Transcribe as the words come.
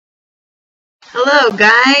Hello,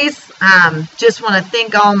 guys. Just want to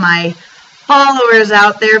thank all my followers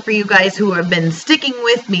out there for you guys who have been sticking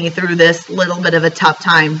with me through this little bit of a tough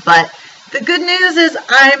time. But the good news is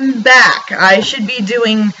I'm back. I should be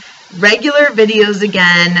doing regular videos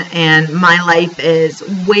again, and my life is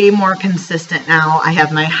way more consistent now. I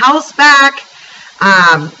have my house back,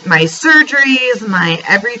 my surgeries, my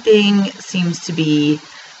everything seems to be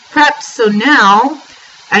prepped. So now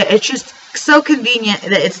it's just so convenient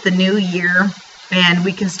that it's the new year and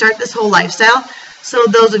we can start this whole lifestyle. So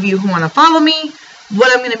those of you who want to follow me,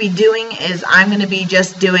 what I'm going to be doing is I'm going to be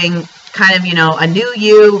just doing kind of, a new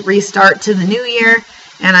you, restart to the new year.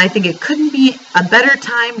 And I think it couldn't be a better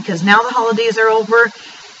time because now the holidays are over.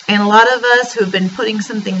 And a lot of us who have been putting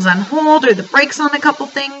some things on hold or the brakes on a couple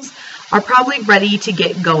things are probably ready to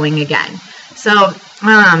get going again. So,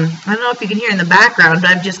 I don't know if you can hear in the background, but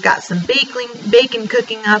I've just got some bacon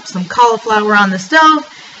cooking up, some cauliflower on the stove,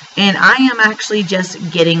 and I am actually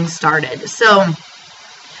just getting started. So,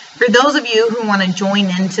 for those of you who want to join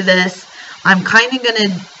into this, I'm kind of going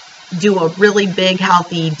to do a really big,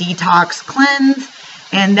 healthy detox cleanse,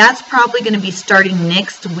 and that's probably going to be starting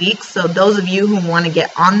next week. So, those of you who want to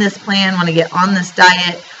get on this plan, want to get on this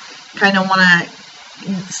diet, kind of want to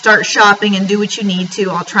start shopping and do what you need to.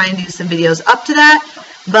 I'll try and do some videos up to that,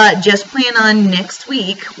 but just plan on next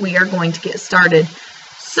week we are going to get started.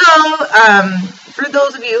 So for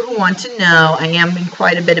those of you who want to know, I am in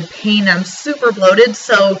quite a bit of pain. I'm super bloated,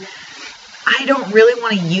 so I don't really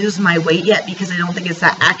want to use my weight yet because I don't think it's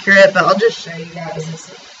that accurate, but I'll just show you guys. It's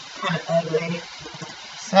kind of ugly.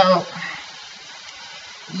 So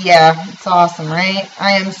yeah, it's awesome, right?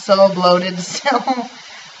 I am so bloated still.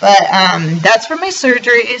 But that's for my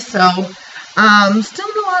surgery, so still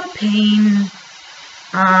in a lot of pain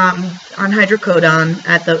on hydrocodone,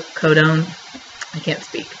 I can't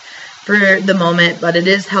speak, for the moment, but it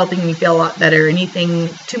is helping me feel a lot better. Anything,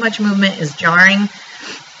 too much movement is jarring.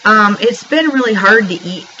 It's been really hard to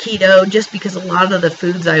eat keto just because a lot of the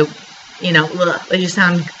foods they just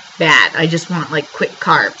sound bad. I just want like quick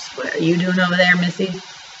carbs. What are you doing over there, Missy?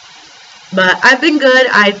 But I've been good.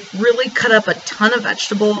 I've really cut up a ton of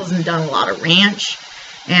vegetables and done a lot of ranch.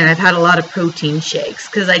 And I've had a lot of protein shakes.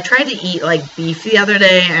 Because I tried to eat like beef the other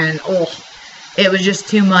day. And it was just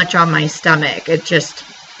too much on my stomach.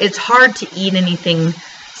 It's hard to eat anything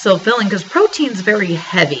so filling. Because protein's very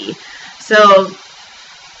heavy. So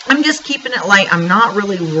I'm just keeping it light. I'm not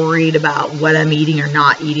really worried about what I'm eating or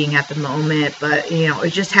not eating at the moment. But,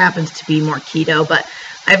 it just happens to be more keto. But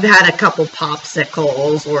I've had a couple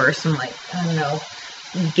popsicles or some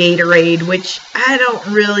Gatorade, which I don't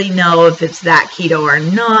really know if it's that keto or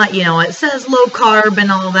not. It says low carb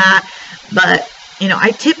and all that, but,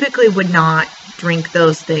 I typically would not drink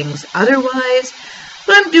those things otherwise,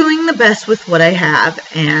 but I'm doing the best with what I have,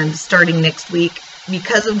 and starting next week,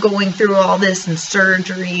 because of going through all this and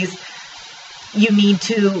surgeries, you need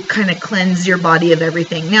to kind of cleanse your body of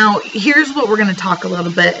everything. Now, here's what we're going to talk a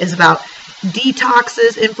little bit is about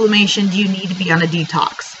detoxes, inflammation. Do you need to be on a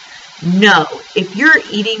detox? No. If you're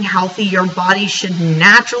eating healthy, your body should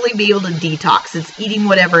naturally be able to detox. It's eating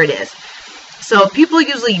whatever it is. So people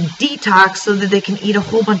usually detox so that they can eat a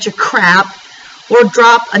whole bunch of crap or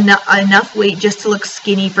drop enough weight just to look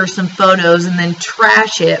skinny for some photos and then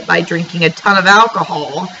trash it by drinking a ton of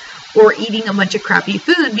alcohol or eating a bunch of crappy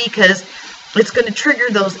food because it's going to trigger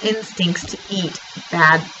those instincts to eat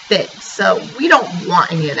bad things. So we don't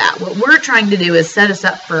want any of that. What we're trying to do is set us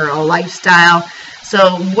up for a lifestyle.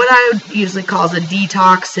 So what I would usually call as a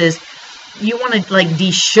detox is you want to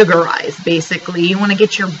desugarize, basically. You want to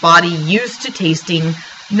get your body used to tasting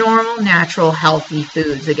normal, natural, healthy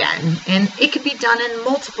foods again. And it can be done in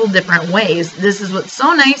multiple different ways. This is what's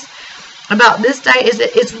so nice about this diet is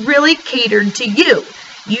that it's really catered to you.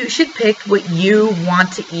 You should pick what you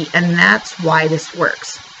want to eat, and that's why this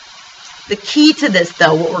works. The key to this,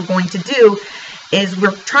 though, what we're going to do is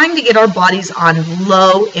we're trying to get our bodies on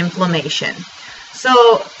low inflammation.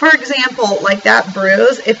 So, for example, like that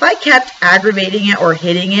bruise, if I kept aggravating it or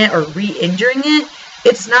hitting it or re-injuring it,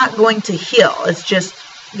 it's not going to heal. It's just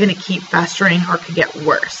going to keep festering or could get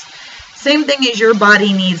worse. Same thing as your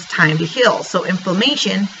body needs time to heal. So,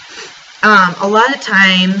 inflammation, a lot of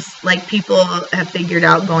times, like people have figured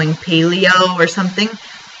out going paleo or something,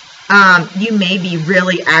 you may be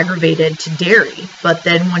really aggravated to dairy, but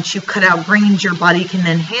then once you cut out grains, your body can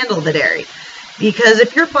then handle the dairy. Because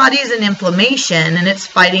if your body's in inflammation and it's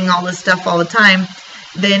fighting all this stuff all the time,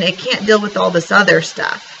 then it can't deal with all this other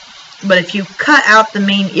stuff. But if you cut out the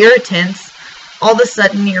main irritants, all of a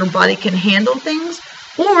sudden your body can handle things,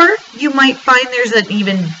 or you might find there's an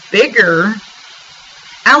even bigger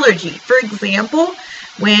allergy. For example,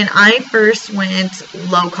 When I first went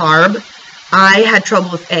low carb, I had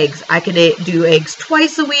trouble with eggs. I could do eggs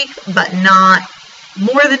twice a week, but not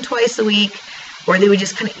more than twice a week, or they would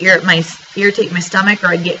just kind of irritate my stomach, or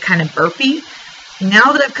I'd get kind of burpy.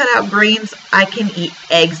 Now that I've cut out grains, I can eat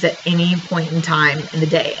eggs at any point in time in the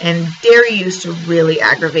day. And dairy used to really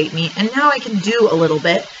aggravate me, and now I can do a little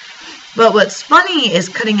bit. But what's funny is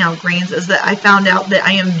cutting out grains is that I found out that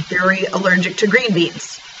I am very allergic to green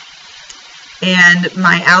beans. And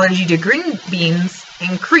my allergy to green beans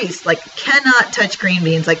increased. Like, cannot touch green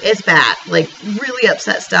beans. Like, it's bad. Like, really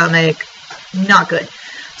upset stomach. Not good.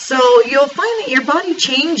 So you'll find that your body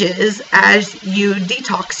changes as you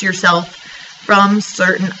detox yourself from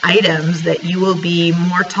certain items, that you will be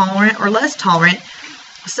more tolerant or less tolerant.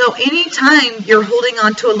 So anytime you're holding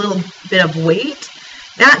on to a little bit of weight,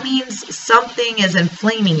 that means something is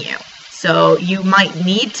inflaming you. So you might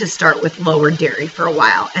need to start with lower dairy for a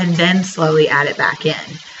while and then slowly add it back in,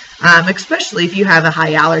 especially if you have a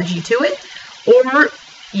high allergy to it. Or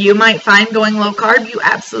you might find going low carb, you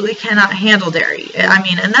absolutely cannot handle dairy. I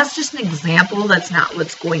mean, and that's just an example. That's not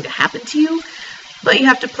what's going to happen to you, but you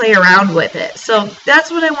have to play around with it. So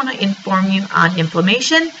that's what I want to inform you on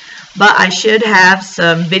inflammation. But I should have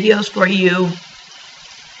some videos for you,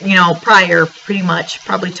 prior, pretty much,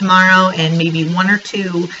 probably tomorrow, and maybe one or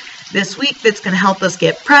two this week, that's going to help us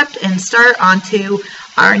get prepped and start onto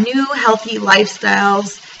our new healthy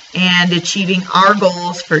lifestyles and achieving our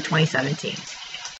goals for 2017.